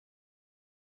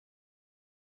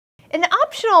An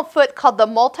optional foot called the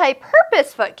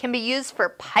multi-purpose foot can be used for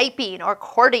piping or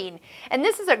cording. And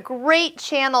this is a great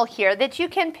channel here that you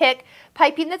can pick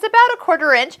piping that's about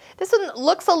 1/4 inch. This one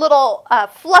looks a little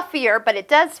fluffier, but it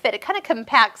does fit. It kind of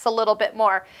compacts a little bit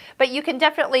more. But you can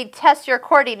definitely test your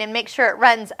cording and make sure it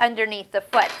runs underneath the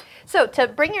foot. So to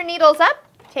bring your needles up,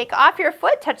 take off your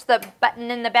foot, touch the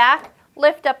button in the back,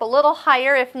 lift up a little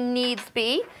higher if needs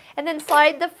be, and then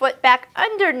slide the foot back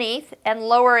underneath and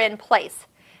lower in place.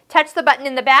 Touch the button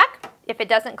in the back. If it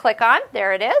doesn't click on,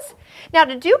 there it is. Now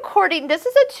to do cording, this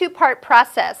is a 2-part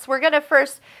process. We're going to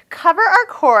first cover our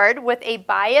cord with a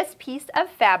bias piece of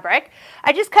fabric.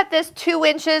 I just cut this 2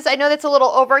 inches. I know that's a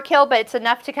little overkill, but it's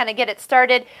enough to kind of get it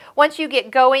started. Once you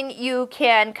get going, you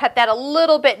can cut that a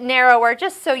little bit narrower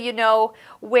just so you know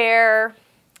where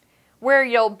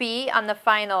you'll be on the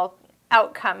final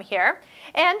outcome here.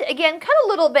 And again, cut a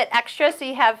little bit extra so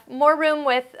you have more room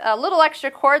with a little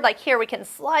extra cord. Like here, we can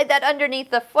slide that underneath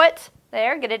the foot.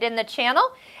 There, get it in the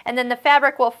channel. And then the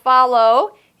fabric will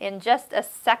follow in just a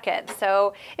second.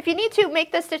 So if you need to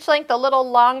make the stitch length a little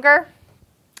longer,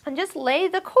 and just lay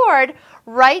the cord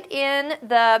right in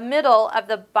the middle of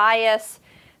the bias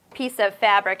piece of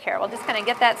fabric here. We'll just kind of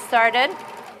get that started.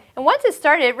 And once it's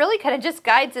started, it really kind of just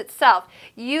guides itself.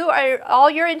 All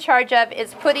you're in charge of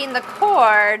is putting the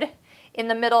cord in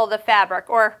the middle of the fabric,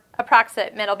 or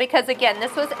approximate middle, because again,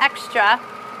 this was extra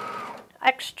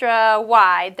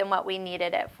wide than what we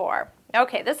needed it for.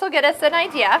 Okay, this will get us an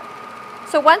idea.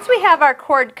 So once we have our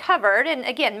cord covered, and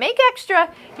again, make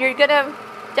extra, you're gonna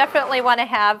definitely want to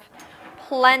have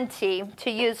plenty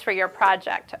to use for your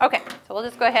project. Okay, so we'll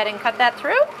just go ahead and cut that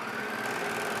through.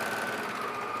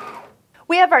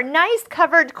 We have our nice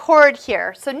covered cord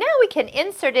here. So now we can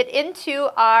insert it into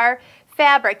our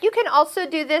fabric. You can also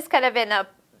do this kind of in a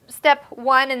step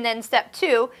 1 and then step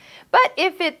 2, but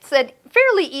if it's a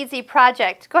fairly easy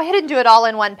project, go ahead and do it all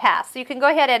in one pass. So you can go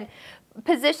ahead and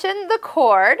position the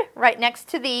cord right next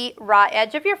to the raw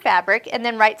edge of your fabric and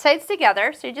then right sides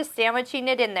together, so you're just sandwiching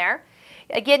it in there.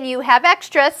 Again, you have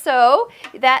extra, so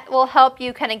that will help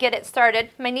you kind of get it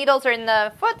started. My needles are in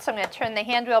the foot, so I'm going to turn the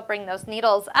hand wheel, bring those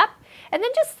needles up, and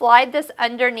then just slide this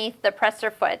underneath the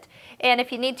presser foot. And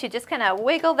if you need to, just kind of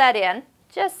wiggle that in,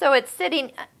 just so it's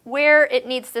sitting where it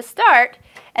needs to start.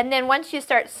 And then once you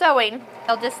start sewing,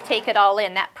 it'll just take it all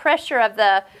in. That pressure of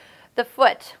the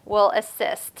foot will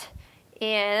assist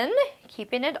in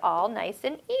keeping it all nice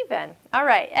and even. All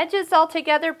right, edges all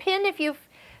together, pin if you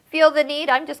feel the need.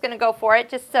 I'm just going to go for it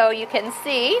just so you can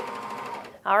see.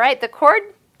 All right, the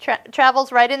cord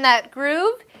travels right in that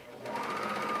groove.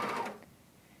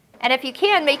 And if you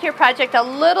can, make your project a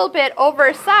little bit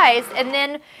oversized, and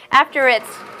then after it's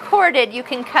corded, you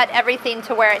can cut everything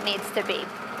to where it needs to be.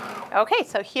 Okay,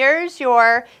 so here's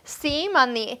your seam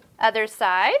on the other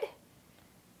side,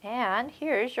 and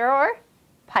here's your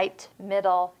piped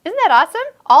middle. Isn't that awesome?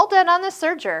 All done on the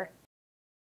serger.